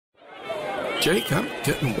Jake, I'm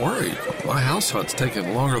getting worried. My house hunt's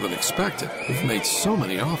taking longer than expected. We've made so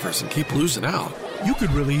many offers and keep losing out. You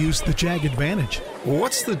could really use the JAG Advantage.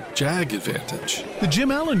 What's the JAG Advantage? The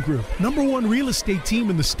Jim Allen Group, #1 real estate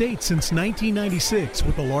team in the state since 1996,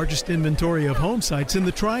 with the largest inventory of home sites in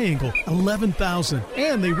the Triangle, 11,000.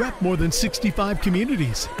 And they rep more than 65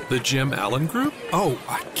 communities. The Jim Allen Group? Oh,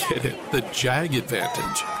 I get it. The JAG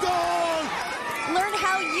Advantage. Learn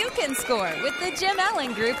how you can score with the Jim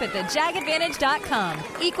Allen Group at thejagadvantage.com.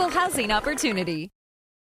 Equal housing opportunity.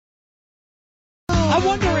 I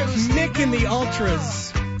wonder if Mick and the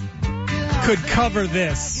Ultras could cover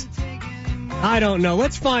this. I don't know.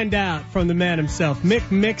 Let's find out from the man himself. Mick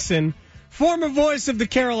Mixon, former voice of the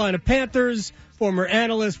Carolina Panthers, former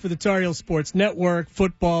analyst for the Tar Heel Sports Network,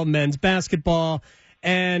 football, men's basketball,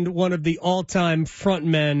 and one of the all-time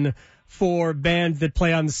frontmen for bands that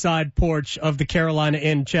play on the side porch of the Carolina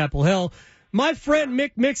Inn, Chapel Hill. My friend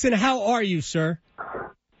Mick Mixon, how are you, sir?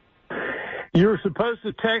 You were supposed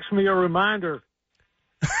to text me a reminder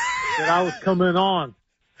that I was coming on.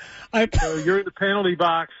 So you're in the penalty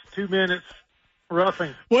box, 2 minutes,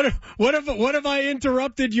 roughing. What have I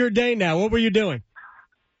interrupted your day now? What were you doing?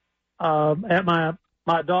 At my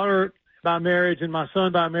daughter by marriage and my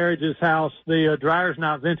son by marriage's house, the dryer's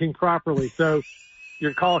not venting properly. So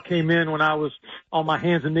your call came in when I was on my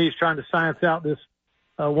hands and knees trying to science out this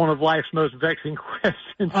one of life's most vexing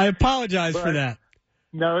questions. I apologize for that.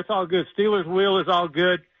 No, it's all good. Steelers wheel is all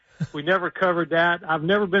good. We never covered that. I've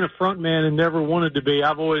never been a front man and never wanted to be.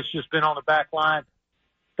 I've always just been on the back line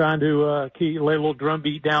trying to lay a little drum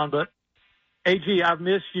beat down. But, AG, I've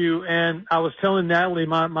missed you. And I was telling Natalie,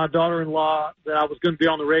 my daughter-in-law, that I was going to be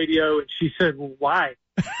on the radio. And she said, well, why?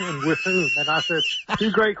 And with whom? And I said,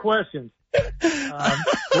 2 great questions.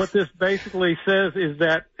 What this basically says is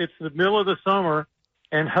that it's the middle of the summer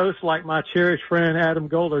and hosts like my cherished friend Adam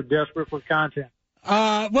Gold are desperate for content.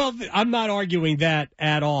 Well, I'm not arguing that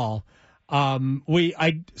at all.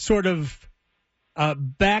 I sort of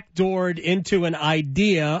backdoored into an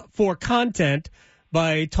idea for content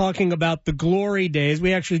by talking about the glory days.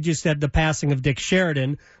 We actually just had the passing of Dick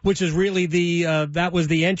Sheridan, which is really that was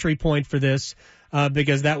the entry point for this,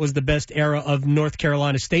 because that was the best era of North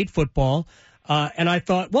Carolina State football. And I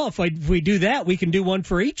thought, well, if we do that, we can do one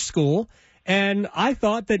for each school. And I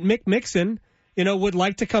thought that Mick Mixon, would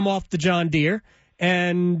like to come off the John Deere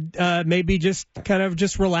and maybe just kind of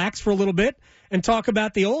just relax for a little bit and talk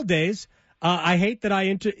about the old days. I hate that I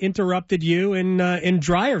interrupted you in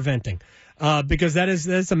dryer venting, because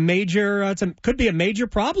that's a major could be a major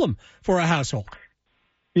problem for a household.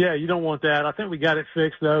 Yeah, you don't want that. I think we got it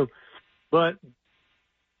fixed though. But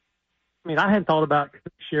I mean, I hadn't thought about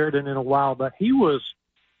Sheridan in a while, but he was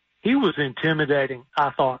intimidating.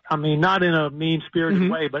 I thought. I mean, not in a mean-spirited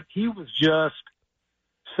way, but he was just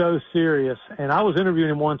so serious. And I was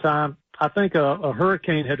interviewing him one time. I think a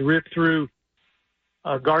hurricane had ripped through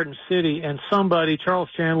Garden City, and somebody, Charles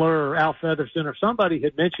Chandler or Al Featherston or somebody,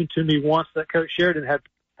 had mentioned to me once that Coach Sheridan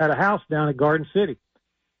had a house down in Garden City.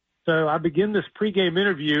 So I begin this pregame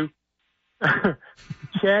interview,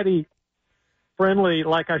 chatty, friendly,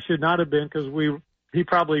 like I should not have been, because he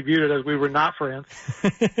probably viewed it as we were not friends.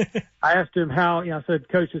 I asked him how, I said,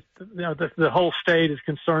 Coach, the whole state is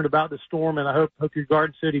concerned about the storm, and I hope your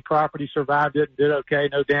Garden City property survived it and did okay,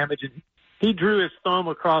 no damage. And he drew his thumb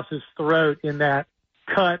across his throat in that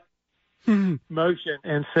cut motion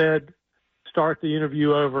and said, start the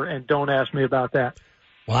interview over and don't ask me about that.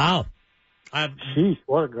 Wow. Jeez,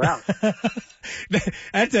 what a grouch.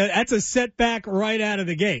 That's a setback right out of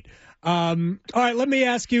the gate. All right, let me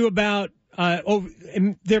ask you about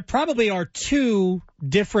there probably are 2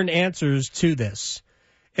 different answers to this.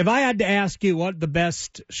 If I had to ask you what the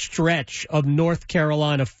best stretch of North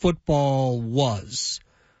Carolina football was,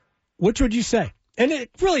 which would you say? And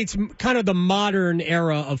it's kind of the modern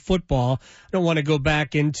era of football. I don't want to go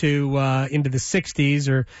back into the 60s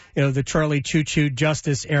or the Charlie Choo-Choo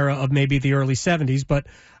Justice era of maybe the early 70s. But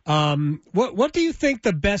what do you think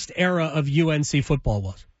the best era of UNC football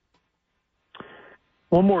was?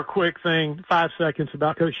 One more quick thing, 5 seconds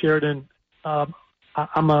about Coach Sheridan.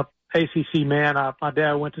 I'm a ACC man. My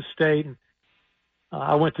dad went to state, and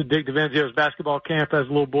I went to Dick DeVenzio's basketball camp as a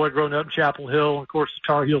little boy growing up in Chapel Hill. And of course, the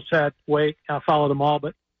Tar Heels had Wake. I followed them all.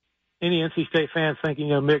 But any NC State fans thinking,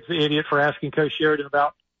 Mick's the idiot for asking Coach Sheridan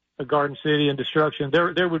about the Garden City and destruction,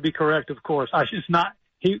 there would be correct, of course.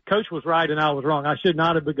 Coach was right and I was wrong. I should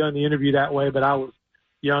not have begun the interview that way, but I was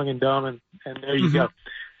young and dumb, and there you go.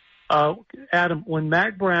 Adam, when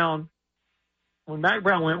Mack Brown went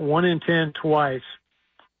 1-10 twice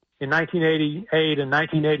in 1988 and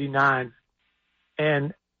 1989,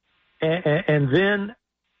 and then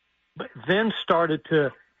but then started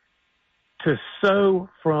to sow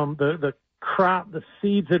from the crop, the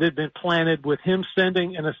seeds that had been planted with him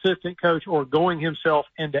sending an assistant coach or going himself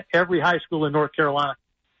into every high school in North Carolina,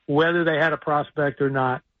 whether they had a prospect or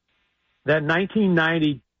not. That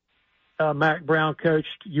 1990 Mac Brown coached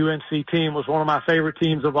UNC team was one of my favorite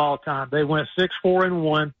teams of all time. They went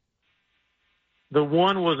 6-4-1. The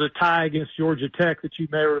one was a tie against Georgia Tech that you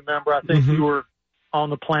may remember. I think you were on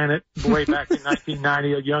the planet way back in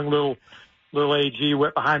 1990, a young little AG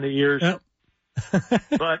wet behind the ears. Yep.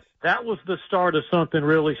 But that was the start of something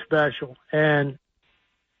really special. And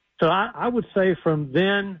so I would say from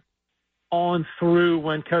then on through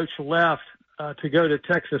when Coach left to go to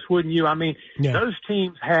Texas, wouldn't you? I mean, those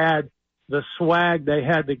teams had the swag. They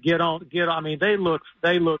had to get on. I mean, they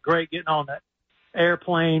look great getting on that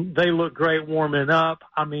airplane. They look great warming up.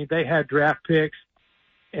 I mean, they had draft picks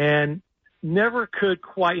and never could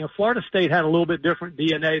quite, Florida State had a little bit different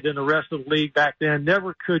DNA than the rest of the league back then.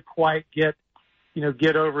 Never could quite get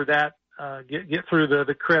over that, get through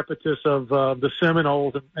the crepitus of the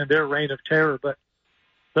Seminoles and their reign of terror. But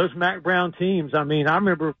those Mac Brown teams, I mean, I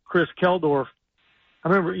remember Chris Keldorf. I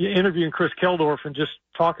remember interviewing Chris Keldorf and just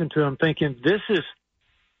talking to him thinking, this is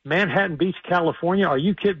Manhattan Beach, California. Are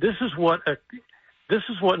you kidding? This is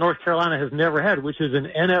what North Carolina has never had, which is an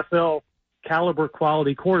NFL caliber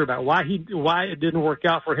quality quarterback. Why it didn't work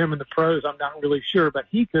out for him in the pros, I'm not really sure, but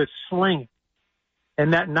he could sling it.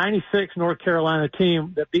 And that 96 North Carolina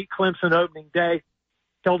team that beat Clemson opening day,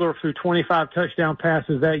 Keldorf threw 25 touchdown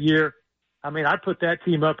passes that year. I mean, I'd put that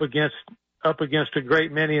team up against a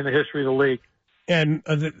great many in the history of the league. And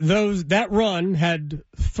that run had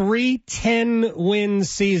 3 10-win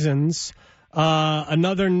seasons,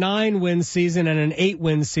 another 9-win season, and an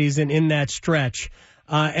 8-win season in that stretch.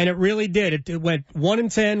 And it really did. It went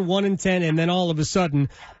 1-10, 1-10, and then all of a sudden,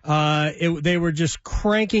 they were just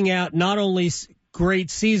cranking out not only great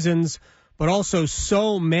seasons, but also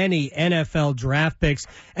so many NFL draft picks.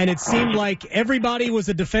 And it seemed like everybody was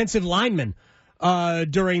a defensive lineman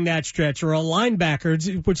during that stretch, or a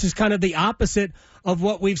linebacker, which is kind of the opposite of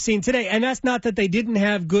what we've seen today. And that's not that they didn't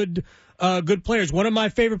have good players. One of my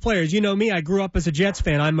favorite players, you know me, I grew up as a Jets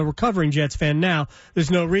fan. I'm a recovering Jets fan now.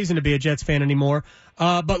 There's no reason to be a Jets fan anymore.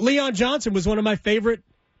 But Leon Johnson was one of my favorite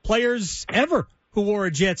players ever who wore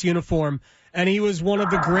a Jets uniform. And he was one of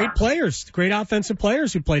the great players, great offensive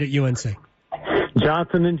players who played at UNC.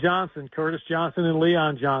 Johnson and Johnson, Curtis Johnson and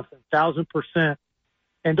Leon Johnson, 1,000%.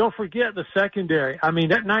 And don't forget the secondary. I mean,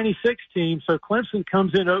 that 96 team, so Clemson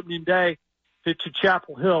comes in opening day to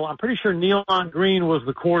Chapel Hill. I'm pretty sure Nealon Green was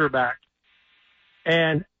the quarterback.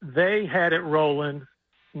 And they had it rolling,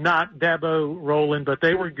 not Dabo rolling, but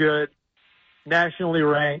they were good, nationally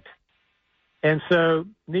ranked. And so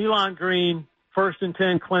Nealon Green, 1st and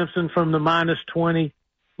 10 Clemson from the -20,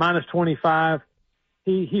 -25.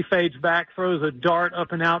 He fades back, throws a dart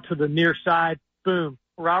up and out to the near side. Boom.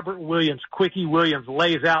 Robert Williams, Quickie Williams,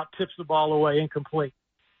 lays out, tips the ball away, incomplete.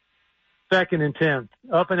 2nd and 10,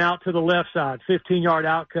 up and out to the left side, 15-yard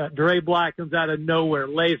outcut. Dre Bly comes out of nowhere,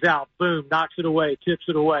 lays out, boom, knocks it away, tips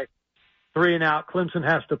it away. 3 and out. Clemson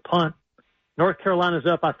has to punt. North Carolina's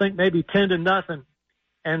up, I think, maybe 10-0,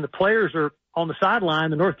 and the players are on the sideline.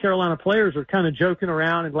 The North Carolina players are kind of joking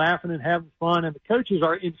around and laughing and having fun, and the coaches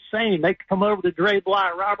are insane. They come over to Dre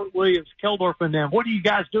Bly, Robert Williams, Keldorf, and them. What are you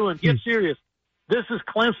guys doing? Get serious. This is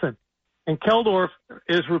Clemson. And Keldorf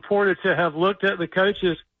is reported to have looked at the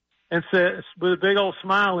coaches and said, with a big old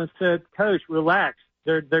smile, and said, "Coach, relax.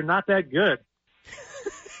 They're not that good."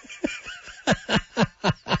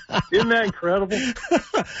 Isn't that incredible?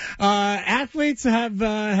 Athletes have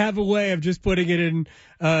a way of just putting it in,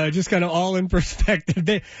 just kind of all in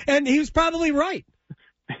perspective. And he was probably right.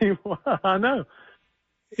 I know.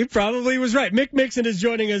 He probably was right. Mick Mixon is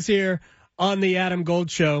joining us here on the Adam Gold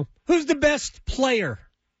Show. Who's the best player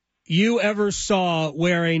you ever saw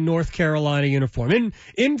wear a North Carolina uniform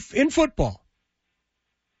in football?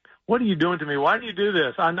 What are you doing to me? Why do you do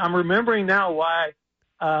this? I'm remembering now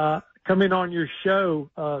why coming on your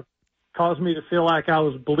show caused me to feel like I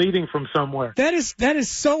was bleeding from somewhere. That is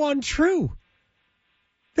so untrue.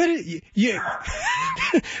 That is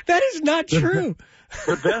that is not true.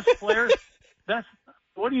 The best player.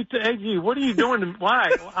 What are you doing? Why?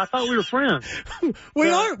 I thought we were friends. We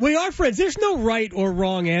are friends. There's no right or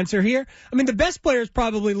wrong answer here. I mean, the best player is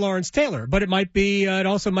probably Lawrence Taylor, but it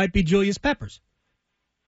also might be Julius Peppers.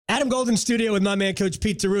 Adam Golden studio with my man, Coach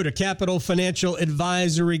Pete Taruta, Capital Financial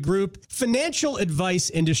Advisory Group. Financial advice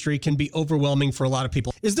industry can be overwhelming for a lot of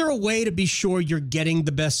people. Is there a way to be sure you're getting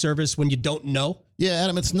the best service when you don't know? Yeah,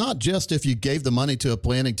 Adam, it's not just if you gave the money to a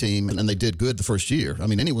planning team and they did good the first year. I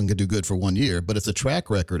mean, anyone could do good for 1 year, but it's a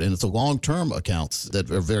track record and it's a long-term accounts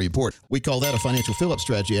that are very important. We call that a financial fill-up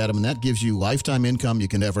strategy, Adam, and that gives you lifetime income you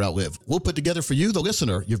can never outlive. We'll put together for you, the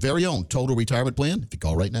listener, your very own total retirement plan if you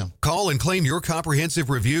call right now. Call and claim your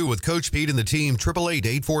comprehensive review with Coach Pete and the team,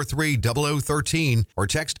 888-843-0013, or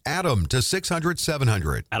text ADAM to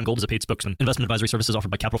 600-700. Adam Gold is a paid spokesman. Investment advisory services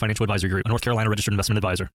offered by Capital Financial Advisory Group, a North Carolina registered investment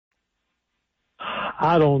advisor.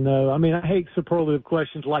 I don't know. I mean, I hate superlative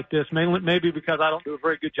questions like this, mainly maybe because I don't do a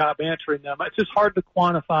very good job answering them. It's just hard to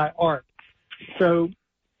quantify art. So,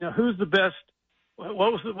 who's the best?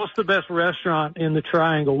 What's the best restaurant in the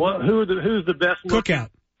Triangle? Who's the best cookout?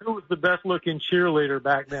 Who was the best looking cheerleader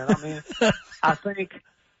back then? I mean, I think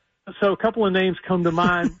so. A couple of names come to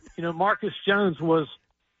mind. Marcus Jones would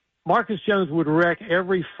wreck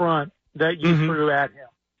every front that you threw at him.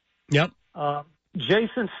 Yep.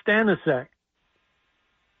 Jason Stanisic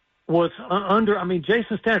was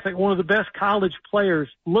Jason Stanisic, one of the best college players,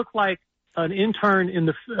 looked like an intern in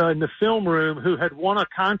the film room who had won a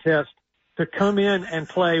contest to come in and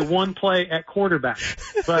play one play at quarterback.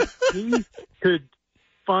 But he could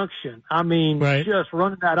function. I mean, right. Just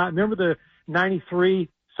running that out. Remember the 93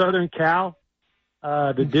 Southern Cal,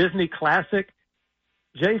 the Disney Classic?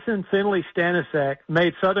 Jason Finley Stanisic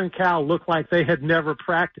made Southern Cal look like they had never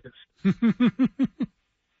practiced.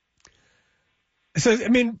 So, I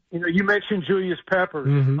mean, you mentioned Julius Peppers,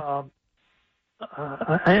 mm-hmm.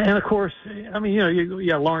 And of course, I mean,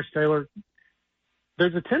 Lawrence Taylor.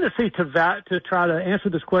 There's a tendency to try to answer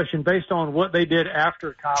this question based on what they did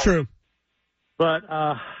after college. True. But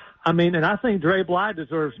and I think Dre Bly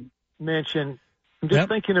deserves mention. I'm just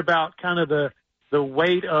thinking about kind of the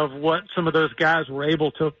weight of what some of those guys were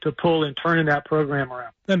able to pull in turning that program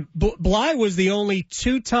around. And Bly was the only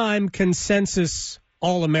two-time consensus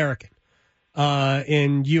All-American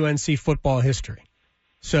in UNC football history.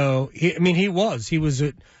 So, he was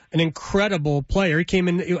an incredible player. He came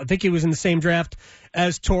in, I think he was in the same draft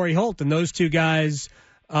as Torrey Holt, and those two guys,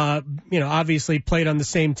 obviously played on the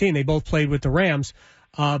same team. They both played with the Rams.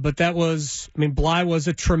 But Bly was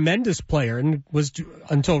a tremendous player and was,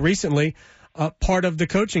 until recently, part of the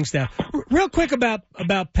coaching staff. Real quick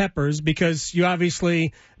about Peppers, because you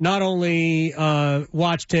obviously not only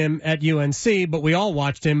watched him at UNC, but we all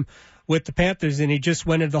watched him with the Panthers, and he just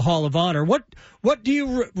went into the Hall of Honor. What do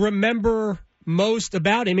you remember most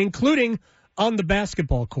about him, including on the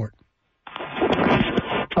basketball court?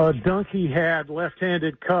 A dunk he had,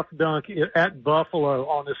 left-handed cuff dunk at Buffalo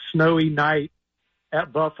on a snowy night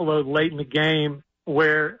at Buffalo late in the game,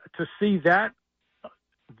 where to see that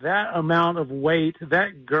amount of weight,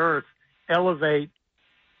 that girth elevate.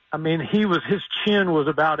 I mean, his chin was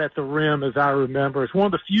about at the rim, as I remember. It's one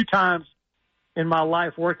of the few times in my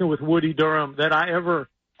life working with Woody Durham that I ever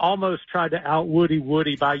almost tried to out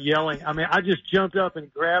Woody by yelling. I mean, I just jumped up and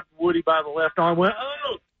grabbed Woody by the left arm, went,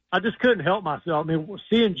 oh! I just couldn't help myself. I mean,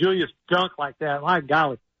 seeing Julius dunk like that, my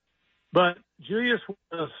golly. But Julius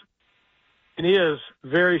was and is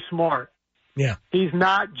very smart. Yeah. He's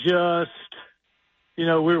not just,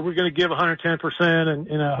 we're going to give 110% and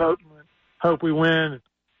hope we win.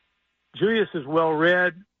 Julius is well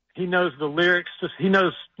read. He knows the lyrics. He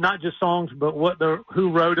knows not just songs, but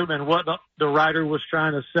who wrote them and what the writer was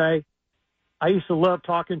trying to say. I used to love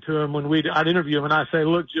talking to him when I'd interview him, and I'd say,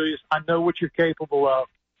 look, Julius, I know what you're capable of.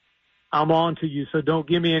 I'm on to you, so don't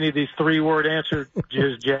give me any of these 3-word answer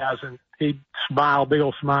jazz. And he'd smile, big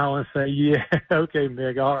old smile, and say, yeah, okay,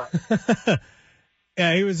 Mick, all right.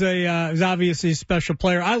 Yeah, he was was obviously a special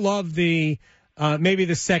player. I love maybe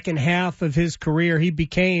the second half of his career. He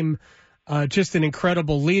became just an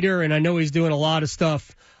incredible leader, and I know he's doing a lot of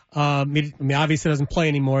stuff. Obviously doesn't play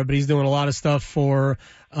anymore, but he's doing a lot of stuff for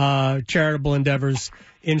charitable endeavors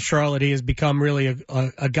in Charlotte. He has become really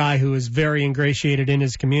a guy who is very ingratiated in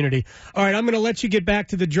his community. All right, I'm going to let you get back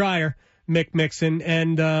to the dryer, Mick Mixon,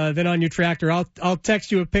 and then on your tractor, I'll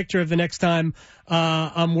text you a picture of the next time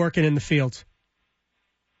I'm working in the fields.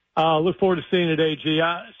 I look forward to seeing it, AG.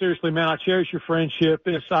 Seriously, man, I cherish your friendship.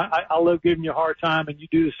 I love giving you a hard time, and you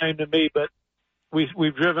do the same to me. But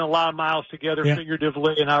we've driven a lot of miles together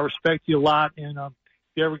figuratively, and I respect you a lot. And if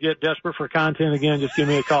you ever get desperate for content again, just give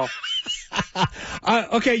me a call.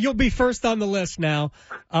 Okay, you'll be first on the list now.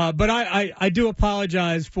 But I do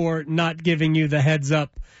apologize for not giving you the heads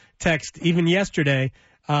up text even yesterday,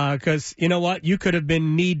 because you know what? You could have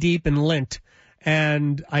been knee deep in lint.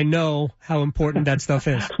 And I know how important that stuff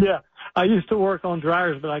is. Yeah, I used to work on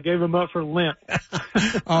dryers, but I gave them up for lint.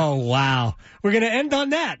 Oh, wow. We're going to end on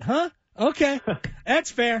that, huh? Okay,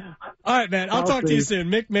 that's fair. All right, man. I'll talk to you soon.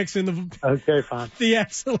 Mick Mixon, Okay, fine. the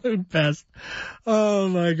absolute best. Oh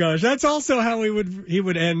my gosh, that's also how he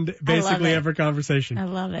would end basically every conversation. I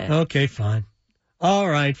love it. Okay, fine. All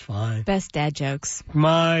right, fine. Best dad jokes.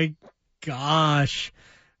 My gosh,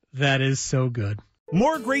 that is so good.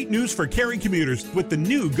 More great news for Cary commuters. With the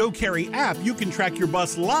new Go Cary app, you can track your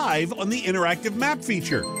bus live on the interactive map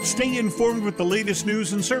feature. Stay informed with the latest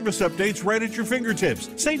news and service updates right at your fingertips.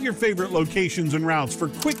 Save your favorite locations and routes for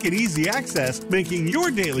quick and easy access, making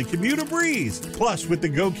your daily commute a breeze. Plus, with the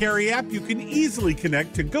Go Cary app, you can easily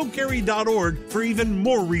connect to gocary.org for even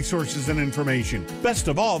more resources and information. Best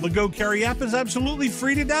of all, the Go Cary app is absolutely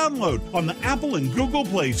free to download on the Apple and Google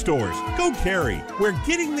Play stores. Go Cary, where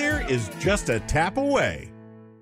getting there is just a tap away.